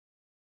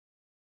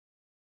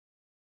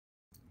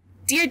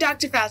Dear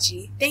Dr.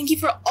 Fauci, thank you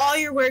for all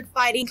your work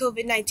fighting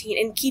COVID-19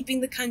 and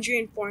keeping the country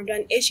informed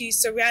on issues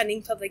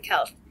surrounding public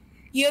health.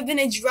 You have been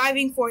a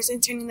driving force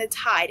in turning the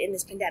tide in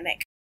this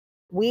pandemic.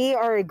 We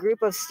are a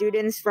group of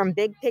students from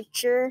Big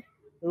Picture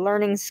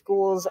learning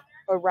schools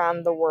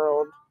around the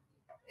world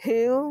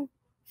who,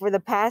 for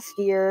the past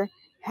year,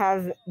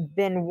 have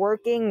been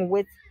working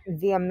with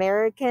the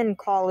American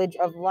College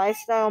of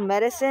Lifestyle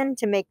Medicine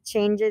to make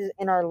changes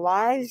in our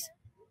lives,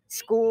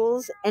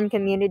 schools, and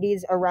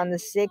communities around the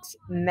 6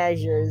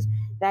 measures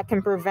that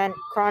can prevent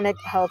chronic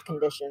health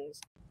conditions.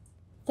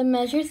 The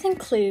measures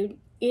include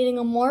eating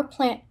a more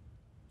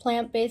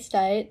plant-based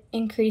diet,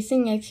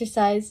 increasing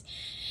exercise,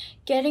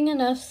 getting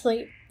enough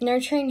sleep,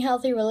 nurturing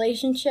healthy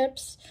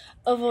relationships,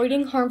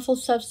 avoiding harmful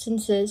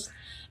substances,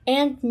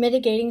 and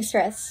mitigating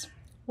stress.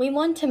 We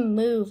want to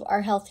move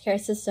our healthcare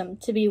system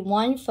to be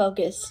one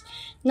focus,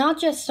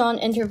 not just on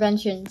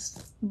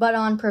interventions, but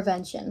on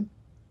prevention.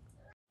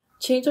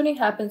 Change only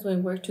happens when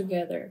we work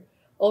together.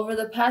 Over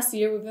the past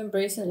year, we've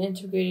embraced and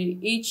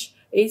integrated each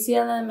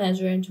ACLM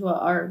measure into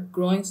our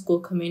growing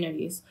school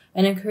communities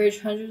and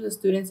encouraged hundreds of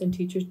students and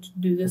teachers to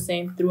do the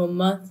same through a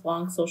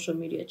month-long social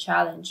media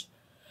challenge.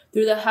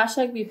 Through the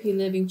 #BP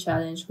Living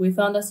Challenge, we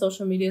found that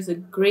social media is a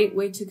great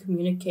way to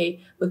communicate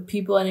with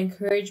people and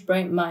encourage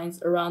bright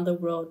minds around the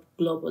world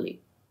globally.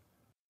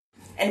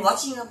 And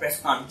watching a press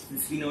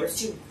conference, we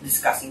noticed you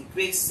discussing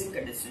pre-existing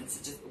conditions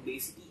such as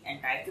obesity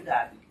and type 2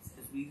 diabetes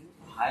as reasons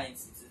for high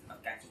instances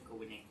of catching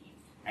COVID-19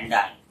 and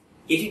dying.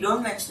 Yet you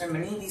don't mention that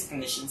many of these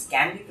conditions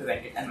can be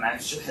prevented and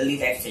managed through healthy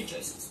lifestyle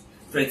choices.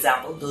 For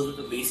example, those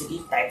with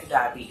obesity, type 2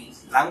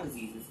 diabetes, lung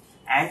diseases,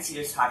 and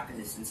serious heart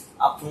conditions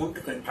are prone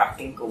to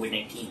contracting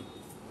COVID-19.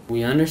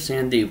 We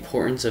understand the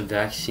importance of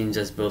vaccines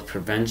as both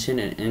prevention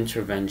and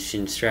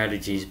intervention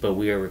strategies, but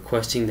we are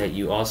requesting that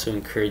you also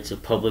encourage the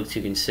public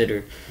to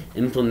consider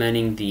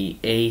implementing the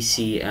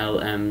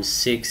ACLM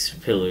 6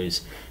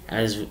 pillars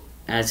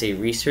as a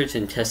research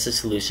and tested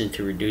solution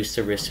to reduce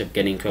the risk of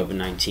getting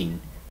COVID-19.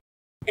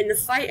 In the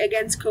fight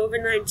against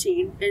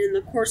COVID-19 and in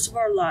the course of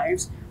our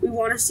lives, we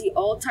want to see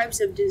all types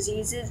of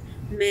diseases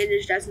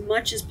managed as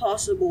much as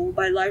possible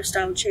by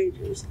lifestyle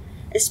changes,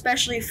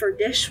 especially for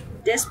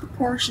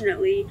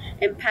disproportionately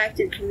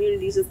impacted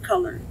communities of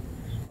color.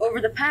 Over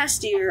the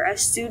past year,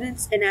 as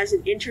students and as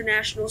an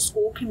international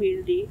school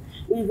community,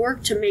 we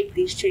worked to make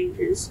these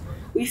changes.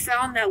 We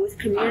found that with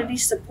community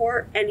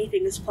support,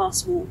 anything is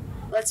possible.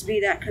 Let's be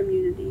that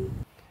community.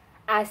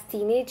 As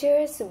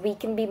teenagers, we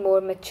can be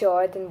more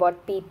mature than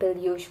what people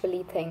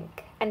usually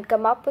think and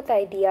come up with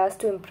ideas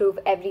to improve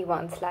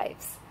everyone's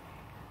lives.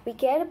 We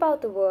care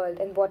about the world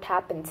and what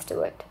happens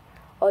to it.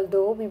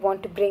 Although we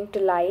want to bring to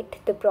light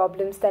the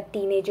problems that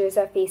teenagers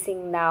are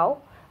facing now,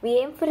 we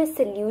aim for a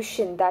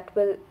solution that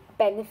will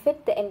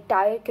benefit the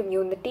entire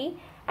community,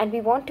 and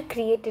we want to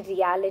create a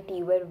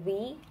reality where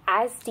we,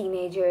 as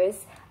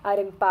teenagers, are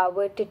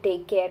empowered to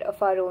take care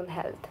of our own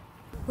health.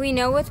 We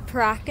know with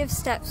proactive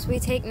steps we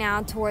take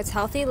now towards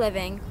healthy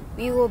living,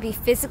 we will be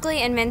physically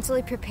and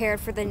mentally prepared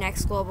for the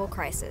next global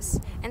crisis.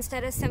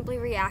 Instead of simply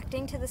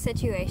reacting to the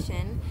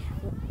situation,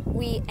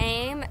 we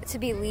aim to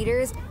be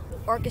leaders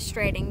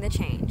orchestrating the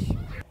change.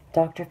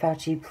 Dr.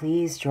 Fauci,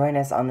 please join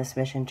us on this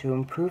mission to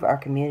improve our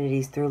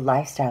communities through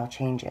lifestyle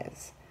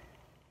changes.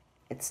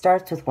 It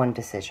starts with one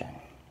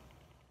decision.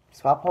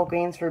 Swap whole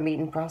grains for meat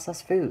and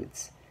processed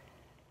foods.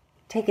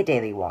 Take a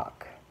daily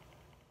walk.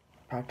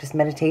 Practice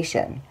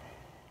meditation.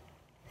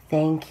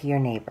 Thank your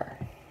neighbor.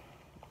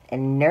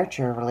 And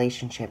nurture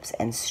relationships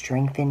and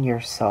strengthen your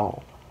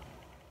soul.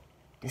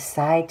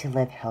 Decide to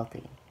live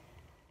healthy.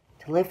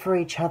 To live for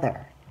each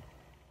other.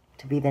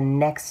 To be the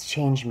next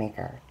change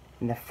maker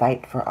in the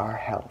fight for our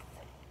health.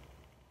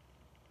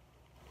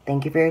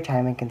 Thank you for your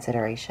time and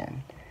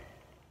consideration.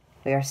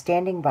 We are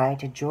standing by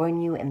to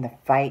join you in the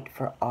fight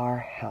for our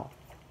health.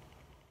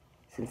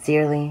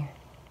 Sincerely,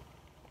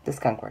 the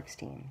Skunk Works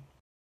team.